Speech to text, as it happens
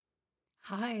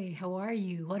Hi, how are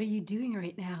you? What are you doing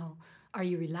right now? Are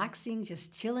you relaxing,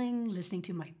 just chilling, listening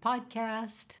to my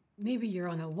podcast? Maybe you're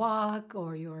on a walk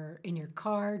or you're in your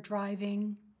car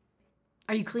driving.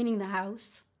 Are you cleaning the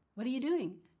house? What are you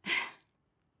doing?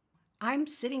 I'm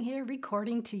sitting here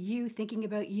recording to you, thinking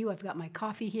about you. I've got my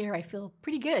coffee here. I feel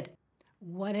pretty good.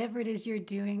 Whatever it is you're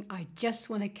doing, I just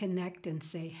want to connect and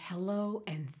say hello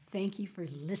and thank you for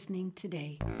listening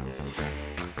today.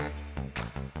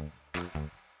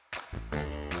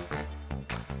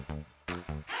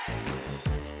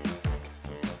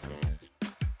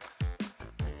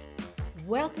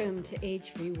 Welcome to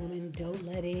Age Free Woman. Don't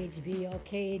let age be your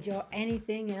cage or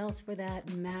anything else for that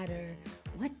matter.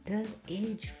 What does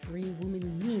age free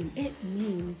woman mean? It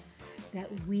means that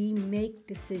we make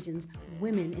decisions,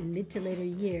 women in mid to later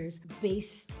years,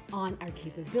 based on our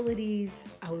capabilities,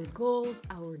 our goals,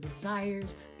 our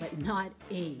desires, but not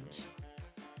age.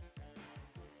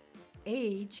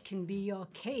 Age can be your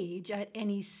cage at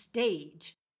any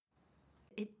stage.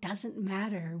 It doesn't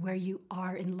matter where you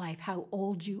are in life, how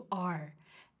old you are.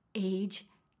 Age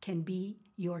can be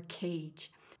your cage.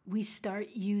 We start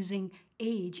using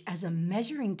age as a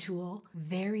measuring tool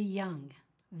very young,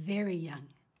 very young.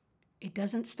 It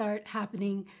doesn't start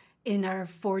happening in our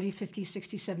 40s, 50s,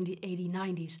 60s, 70s, 80s,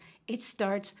 90s. It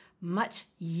starts much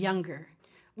younger.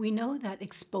 We know that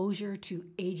exposure to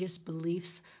ageist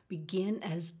beliefs begin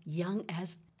as young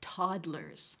as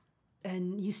toddlers.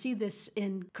 And you see this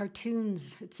in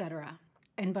cartoons, etc.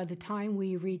 And by the time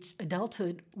we reach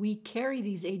adulthood, we carry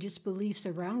these ageist beliefs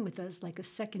around with us like a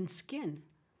second skin.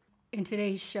 In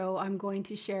today's show, I'm going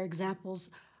to share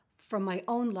examples from my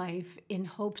own life in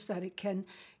hopes that it can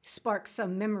spark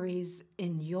some memories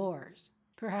in yours.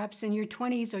 Perhaps in your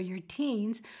 20s or your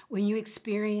teens, when you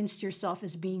experienced yourself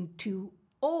as being too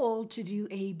old to do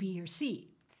A, B, or C.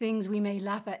 Things we may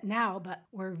laugh at now, but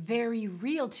were very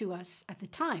real to us at the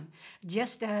time,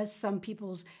 just as some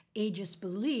people's ageist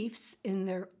beliefs in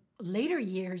their later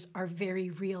years are very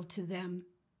real to them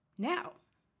now.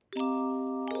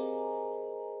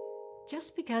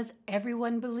 Just because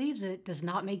everyone believes it does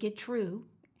not make it true.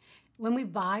 When we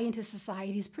buy into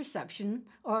society's perception,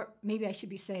 or maybe I should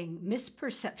be saying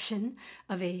misperception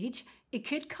of age, it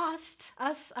could cost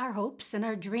us our hopes and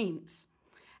our dreams.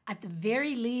 At the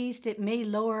very least, it may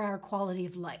lower our quality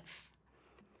of life.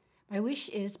 My wish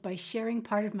is by sharing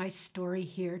part of my story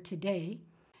here today,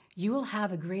 you will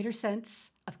have a greater sense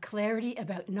of clarity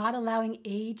about not allowing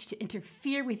age to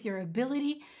interfere with your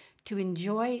ability to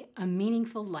enjoy a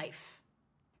meaningful life.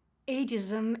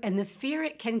 Ageism and the fear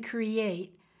it can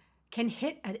create can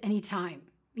hit at any time.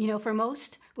 For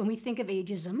most, when we think of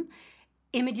ageism,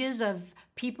 images of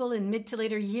people in mid to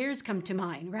later years come to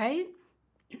mind, right?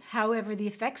 However, the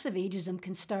effects of ageism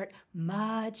can start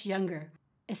much younger,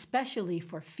 especially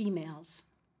for females.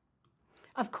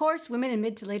 Of course, women in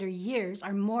mid to later years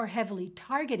are more heavily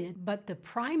targeted, but the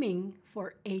priming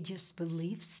for ageist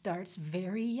beliefs starts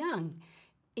very young,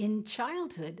 in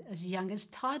childhood, as young as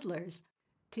toddlers.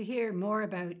 To hear more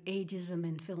about ageism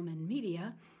in film and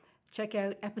media, check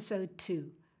out episode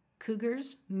 2,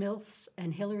 Cougars, MILFs,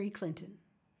 and Hillary Clinton.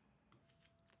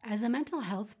 As a mental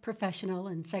health professional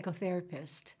and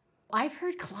psychotherapist, I've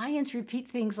heard clients repeat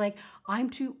things like, I'm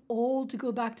too old to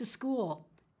go back to school,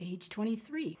 age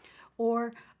 23,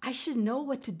 or I should know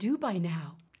what to do by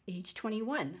now, age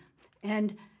 21,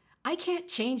 and I can't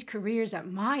change careers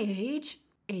at my age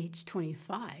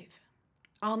 25.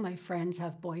 All my friends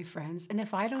have boyfriends, and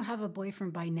if I don't have a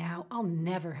boyfriend by now, I'll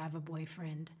never have a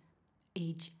boyfriend,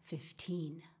 age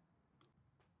 15.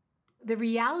 The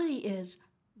reality is,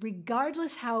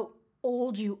 regardless how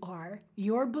old you are,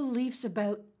 your beliefs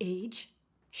about age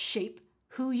shape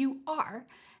who you are,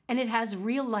 and it has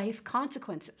real life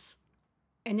consequences.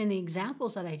 And in the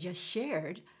examples that I just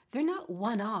shared, they're not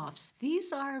one-offs.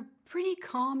 These are pretty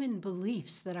common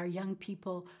beliefs that our young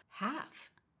people have.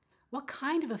 What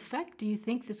kind of effect do you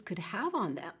think this could have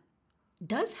on them?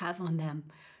 Does have on them?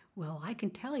 Well, I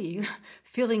can tell you,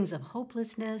 feelings of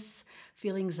hopelessness,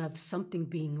 feelings of something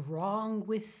being wrong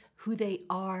with who they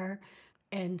are,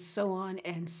 and so on,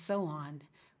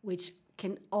 which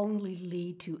can only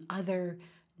lead to other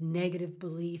negative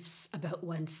beliefs about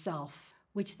oneself,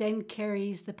 which then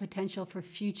carries the potential for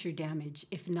future damage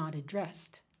if not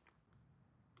addressed.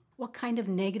 What kind of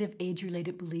negative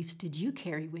age-related beliefs did you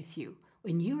carry with you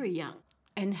when you were young?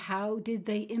 And how did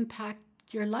they impact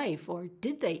your life, or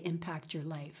did they impact your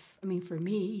life? I mean, for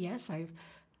me, yes,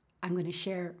 I'm going to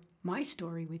share my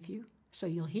story with you, so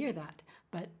you'll hear that.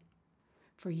 But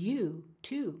for you,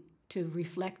 too, to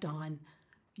reflect on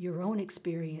your own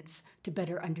experience, to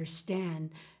better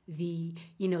understand the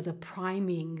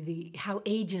priming, how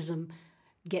ageism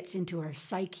gets into our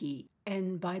psyche.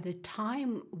 And by the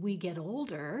time we get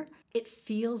older, it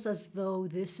feels as though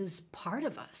this is part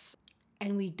of us.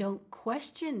 And we don't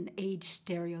question age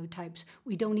stereotypes.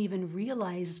 We don't even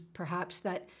realize perhaps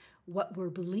that what we're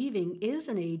believing is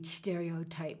an age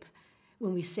stereotype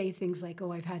when we say things like,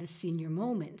 oh, I've had a senior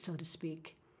moment, so to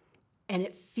speak. And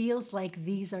it feels like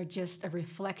these are just a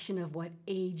reflection of what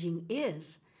aging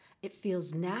is. It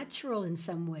feels natural in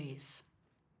some ways,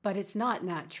 but it's not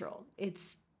natural.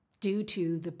 It's due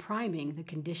to the priming, the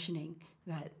conditioning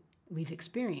that we've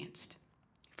experienced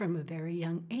from a very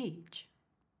young age.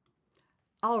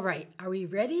 All right, are we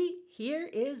ready? Here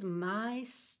is my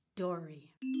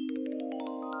story.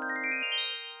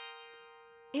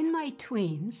 In my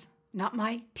tweens, not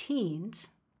my teens,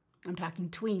 I'm talking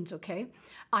tweens, okay?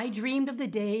 I dreamed of the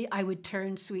day I would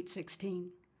turn sweet 16.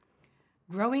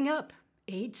 Growing up,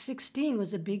 age 16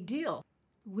 was a big deal.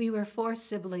 We were 4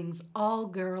 siblings, all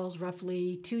girls,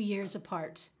 roughly 2 years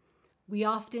apart. We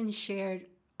often shared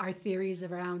our theories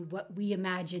around what we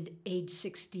imagined age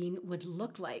 16 would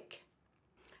look like.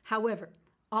 However,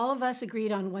 all of us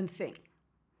agreed on one thing,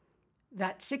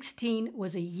 that 16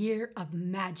 was a year of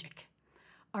magic,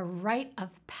 a rite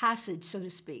of passage, so to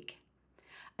speak.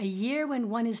 A year when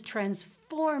one is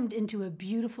transformed into a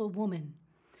beautiful woman,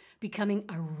 becoming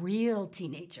a real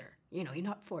teenager. You know, you're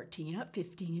not 14, you're not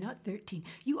 15, you're not 13.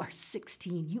 You are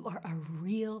 16. You are a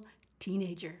real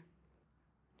teenager.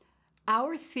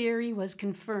 Our theory was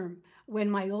confirmed when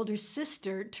my older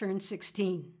sister turned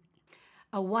 16.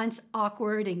 A once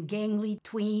awkward and gangly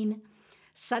tween,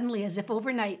 suddenly, as if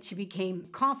overnight, she became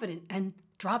confident and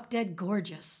drop-dead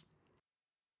gorgeous.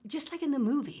 Just like in the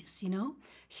movies, you know?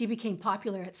 She became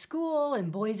popular at school,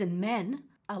 and boys and men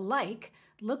alike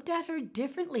looked at her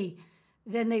differently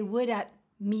than they would at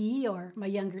me or my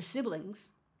younger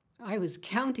siblings. I was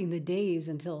counting the days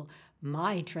until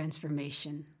my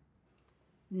transformation.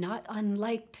 Not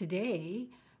unlike today,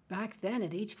 back then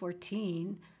at age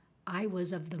 14, I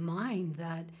was of the mind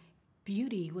that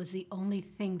beauty was the only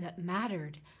thing that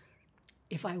mattered.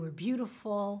 If I were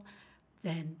beautiful,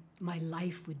 then my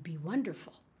life would be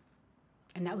wonderful.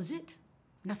 And that was it,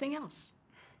 nothing else.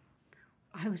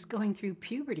 I was going through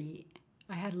puberty.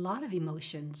 I had a lot of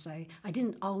emotions. I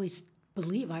didn't always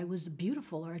believe I was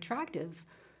beautiful or attractive.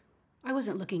 I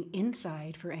wasn't looking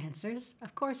inside for answers.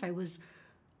 Of course, I was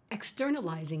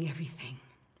externalizing everything.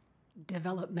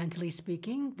 Developmentally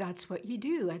speaking, that's what you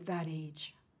do at that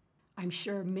age. I'm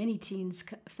sure many teens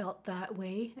felt that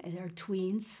way, or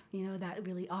tweens, you know, that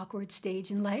really awkward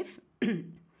stage in life.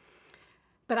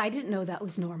 But I didn't know that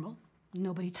was normal.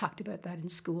 Nobody talked about that in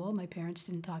school. My parents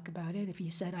didn't talk about it. If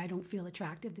you said, I don't feel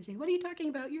attractive, they say, what are you talking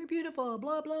about? You're beautiful,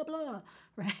 blah, blah, blah,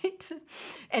 right?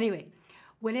 Anyway,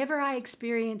 whenever I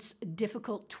experienced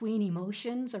difficult tween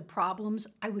emotions or problems,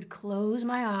 I would close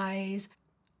my eyes.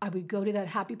 I would go to that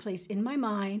happy place in my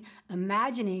mind,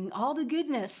 imagining all the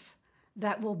goodness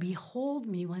that will behold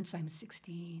me once I'm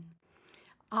 16.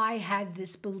 I had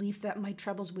this belief that my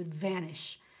troubles would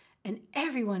vanish and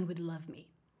everyone would love me.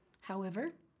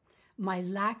 However, my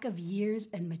lack of years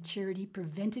and maturity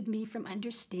prevented me from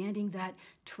understanding that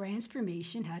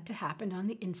transformation had to happen on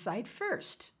the inside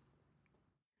first.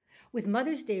 With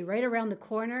Mother's Day right around the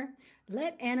corner,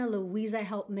 let Ana Luisa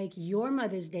help make your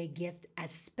Mother's Day gift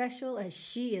as special as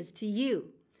she is to you.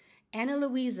 Ana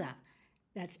Luisa,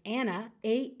 that's Anna,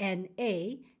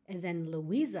 A-N-A, and then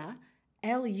Luisa,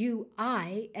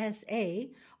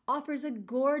 L-U-I-S-A, offers a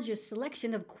gorgeous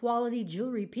selection of quality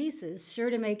jewelry pieces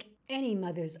sure to make any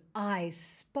mother's eyes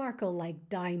sparkle like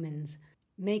diamonds,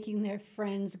 making their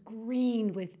friends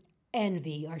green with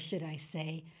envy, or should I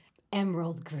say,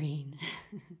 emerald green.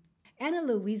 Ana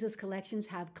Luisa's collections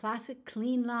have classic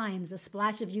clean lines, a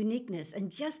splash of uniqueness,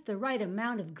 and just the right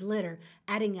amount of glitter,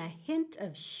 adding a hint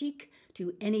of chic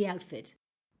to any outfit.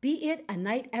 Be it a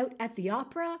night out at the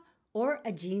opera or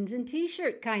a jeans and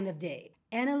t-shirt kind of day,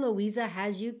 Ana Luisa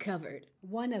has you covered.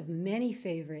 One of many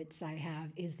favorites I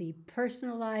have is the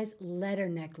personalized letter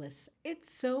necklace. It's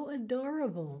so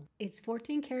adorable. It's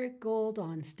 14 karat gold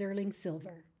on sterling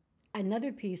silver.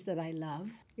 Another piece that I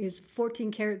love is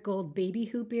 14 karat gold baby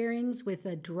hoop earrings with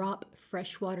a drop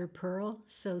freshwater pearl.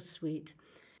 So sweet.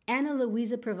 Ana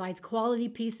Luisa provides quality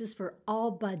pieces for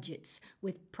all budgets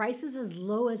with prices as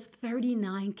low as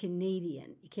 $39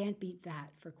 Canadian. You can't beat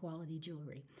that for quality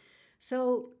jewelry.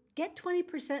 So get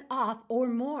 20% off or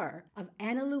more of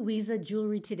Ana Luisa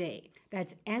jewelry today.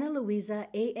 That's Ana Luisa,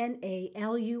 A-N-A-L-U-I-S-A,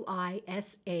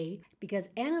 because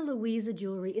Ana Luisa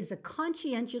Jewelry is a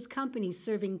conscientious company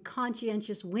serving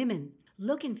conscientious women.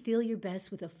 Look and feel your best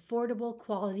with affordable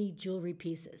quality jewelry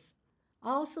pieces.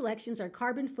 All selections are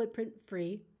carbon footprint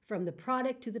free from the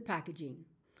product to the packaging.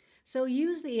 So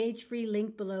use the age-free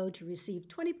link below to receive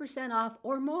 20% off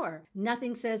or more.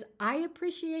 Nothing says I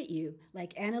appreciate you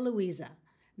like Ana Luisa.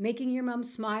 Making your mom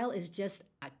smile is just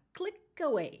a click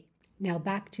away. Now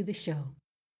back to the show.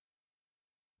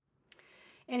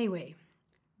 Anyway,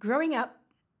 growing up,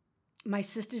 my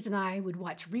sisters and I would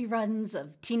watch reruns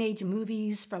of teenage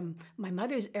movies from my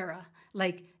mother's era,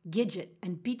 like Gidget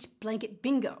and Beach Blanket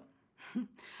Bingo.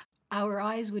 Our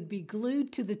eyes would be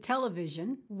glued to the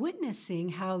television, witnessing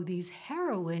how these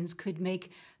heroines could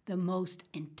make the most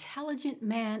intelligent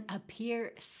man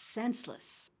appear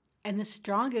senseless and the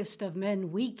strongest of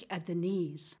men weak at the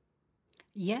knees.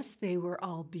 Yes, they were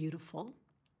all beautiful.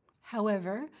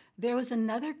 However, there was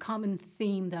another common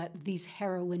theme that these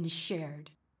heroines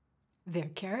shared: their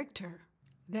character.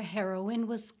 The heroine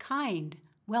was kind,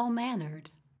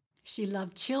 well-mannered. She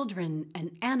loved children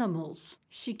and animals.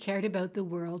 She cared about the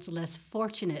world's less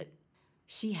fortunate.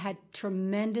 She had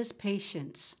tremendous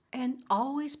patience and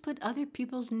always put other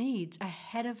people's needs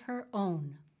ahead of her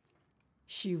own.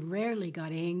 She rarely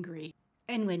got angry,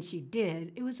 and when she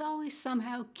did, it was always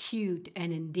somehow cute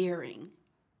and endearing.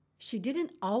 She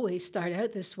didn't always start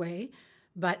out this way,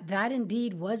 but that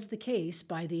indeed was the case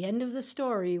by the end of the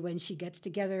story when she gets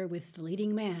together with the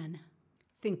leading man.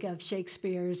 Think of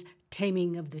Shakespeare's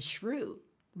Taming of the Shrew,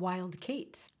 Wild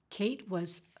Kate. Kate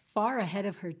was far ahead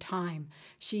of her time.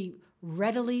 She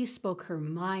readily spoke her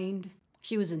mind.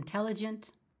 She was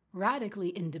intelligent, radically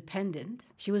independent.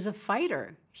 She was a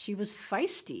fighter. She was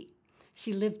feisty.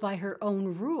 She lived by her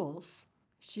own rules.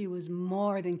 She was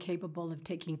more than capable of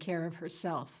taking care of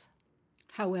herself.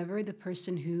 However, the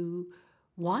person who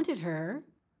wanted her,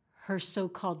 her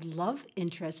so-called love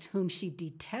interest, whom she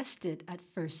detested at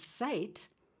first sight,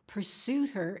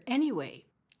 pursued her anyway.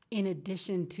 In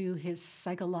addition to his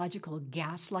psychological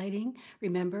gaslighting,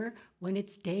 remember, when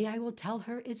it's day, I will tell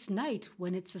her it's night.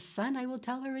 When it's the sun, I will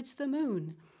tell her it's the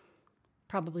moon.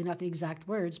 Probably not the exact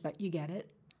words, but you get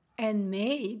it. And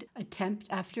made attempt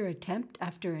after attempt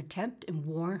after attempt and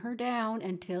wore her down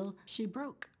until she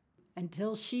broke,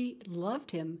 until she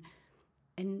loved him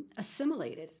and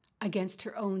assimilated against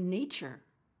her own nature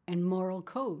and moral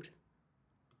code.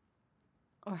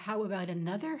 Or how about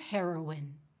another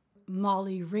heroine?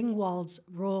 Molly Ringwald's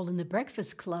role in The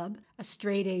Breakfast Club, a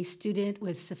straight-A student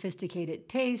with sophisticated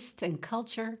taste and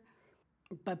culture.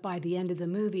 But by the end of the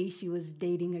movie, she was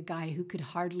dating a guy who could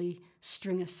hardly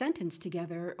string a sentence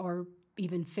together or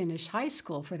even finish high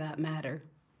school for that matter.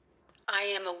 I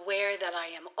am aware that I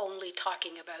am only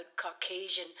talking about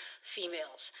Caucasian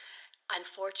females.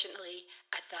 Unfortunately,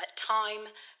 at that time,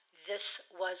 this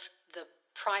was the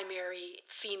primary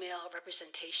female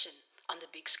representation on the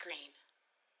big screen.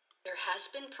 There has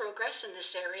been progress in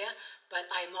this area, but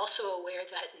I'm also aware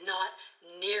that not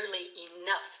nearly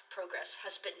enough progress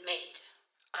has been made.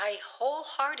 I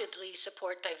wholeheartedly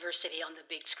support diversity on the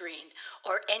big screen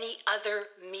or any other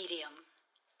medium.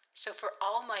 So for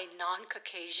all my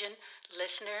non-Caucasian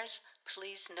listeners,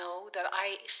 please know that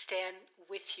I stand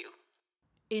with you.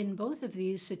 In both of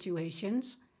these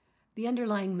situations, the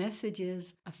underlying message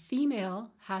is a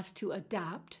female has to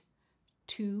adapt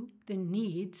to the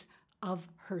needs of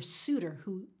her suitor,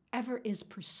 whoever is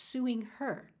pursuing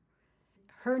her.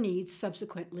 Her needs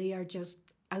subsequently are just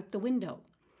out the window.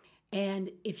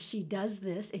 And if she does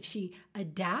this, if she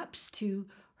adapts to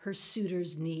her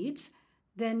suitor's needs,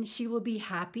 then she will be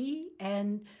happy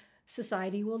and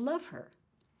society will love her.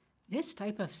 This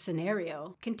type of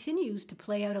scenario continues to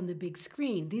play out on the big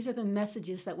screen. These are the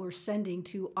messages that we're sending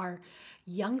to our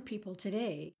young people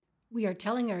today. We are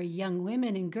telling our young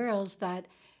women and girls that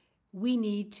we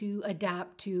need to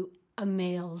adapt to a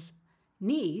male's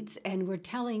needs, and we're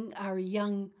telling our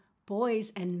young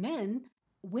boys and men,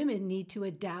 women need to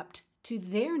adapt to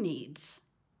their needs.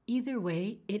 Either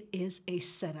way, it is a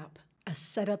setup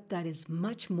that is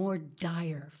much more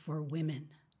dire for women.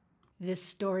 This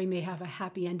story may have a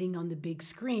happy ending on the big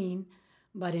screen,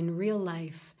 but in real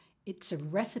life, it's a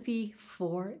recipe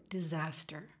for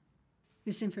disaster.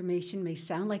 This information may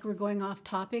sound like we're going off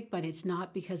topic, but it's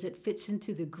not, because it fits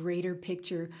into the greater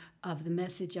picture of the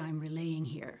message I'm relaying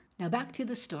here. Now back to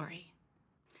the story.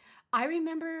 I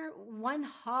remember one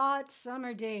hot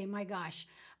summer day, my gosh,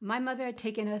 my mother had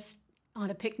taken us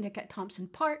on a picnic at Thompson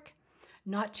Park,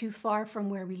 not too far from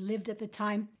where we lived at the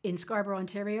time in Scarborough,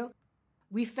 Ontario.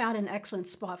 We found an excellent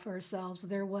spot for ourselves.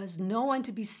 There was no one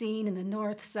to be seen in the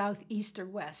north, south, east, or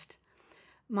west.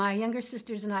 My younger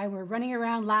sisters and I were running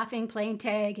around laughing, playing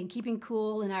tag, and keeping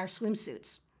cool in our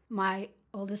swimsuits. My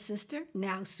oldest sister,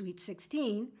 now sweet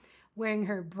 16, wearing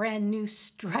her brand new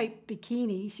striped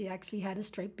bikini. She actually had a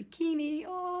striped bikini.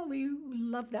 Oh, we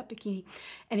loved that bikini.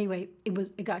 Anyway,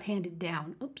 it got handed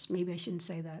down. Oops, maybe I shouldn't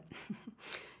say that.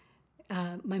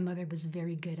 My mother was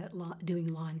very good at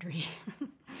doing laundry.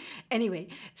 Anyway,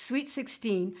 Sweet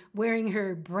 16, wearing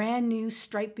her brand new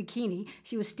striped bikini,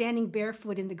 she was standing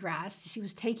barefoot in the grass. She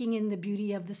was taking in the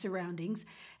beauty of the surroundings.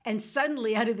 And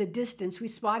suddenly, out of the distance, we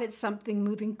spotted something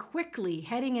moving quickly,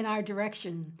 heading in our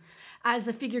direction. As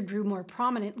the figure grew more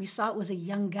prominent, we saw it was a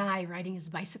young guy riding his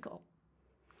bicycle.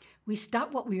 We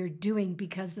stopped what we were doing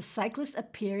because the cyclist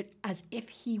appeared as if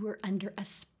he were under a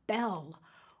spell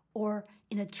or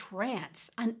in a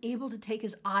trance, unable to take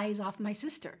his eyes off my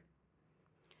sister.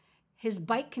 His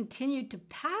bike continued to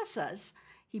pass us.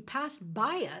 He passed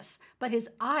by us, but his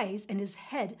eyes and his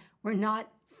head were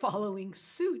not following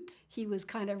suit. He was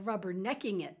kind of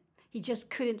rubbernecking it. He just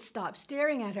couldn't stop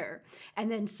staring at her.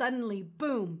 And then suddenly,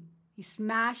 boom, he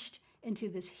smashed into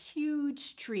this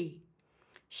huge tree.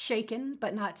 Shaken,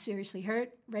 but not seriously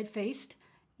hurt, red-faced,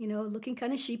 looking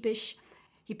kind of sheepish.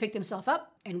 He picked himself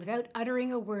up, and without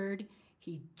uttering a word,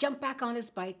 he jumped back on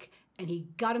his bike, and he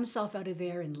got himself out of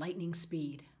there in lightning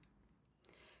speed.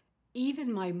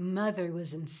 Even my mother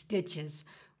was in stitches.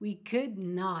 We could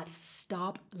not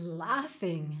stop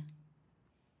laughing.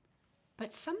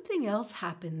 But something else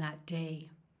happened that day.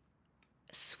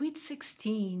 Sweet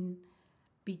 16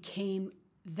 became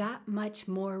that much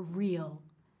more real.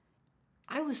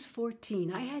 I was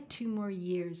 14. I had 2 more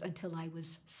years until I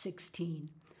was 16.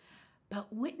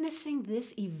 But witnessing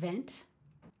this event,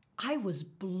 I was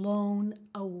blown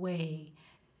away.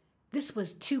 This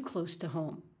was too close to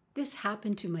home. This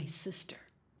happened to my sister.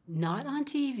 Not on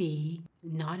TV,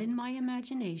 not in my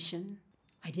imagination.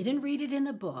 I didn't read it in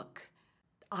a book.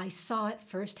 I saw it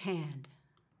firsthand.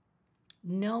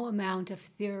 No amount of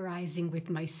theorizing with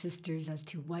my sisters as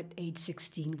to what age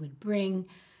 16 would bring.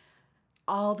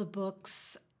 All the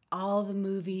books, all the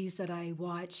movies that I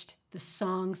watched, the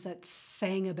songs that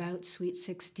sang about Sweet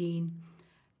 16,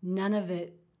 none of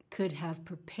it could have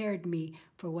prepared me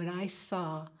for what I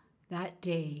saw that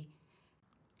day.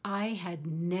 I had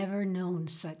never known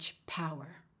such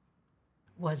power.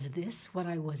 Was this what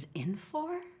I was in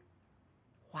for?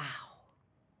 Wow.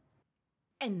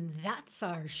 And that's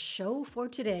our show for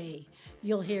today.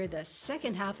 You'll hear the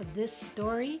second half of this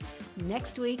story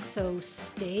next week, so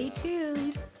stay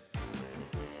tuned.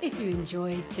 If you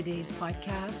enjoyed today's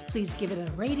podcast, please give it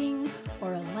a rating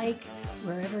or a like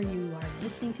wherever you are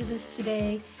listening to this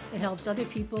today. It helps other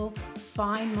people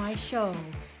find my show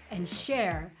and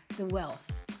share the wealth.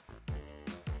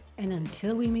 And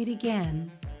until we meet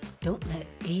again, don't let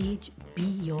age be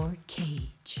your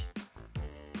cage.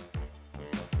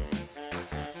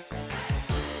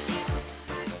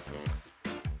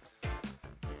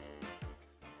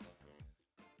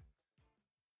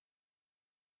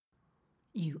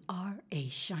 You are a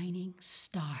shining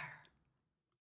star.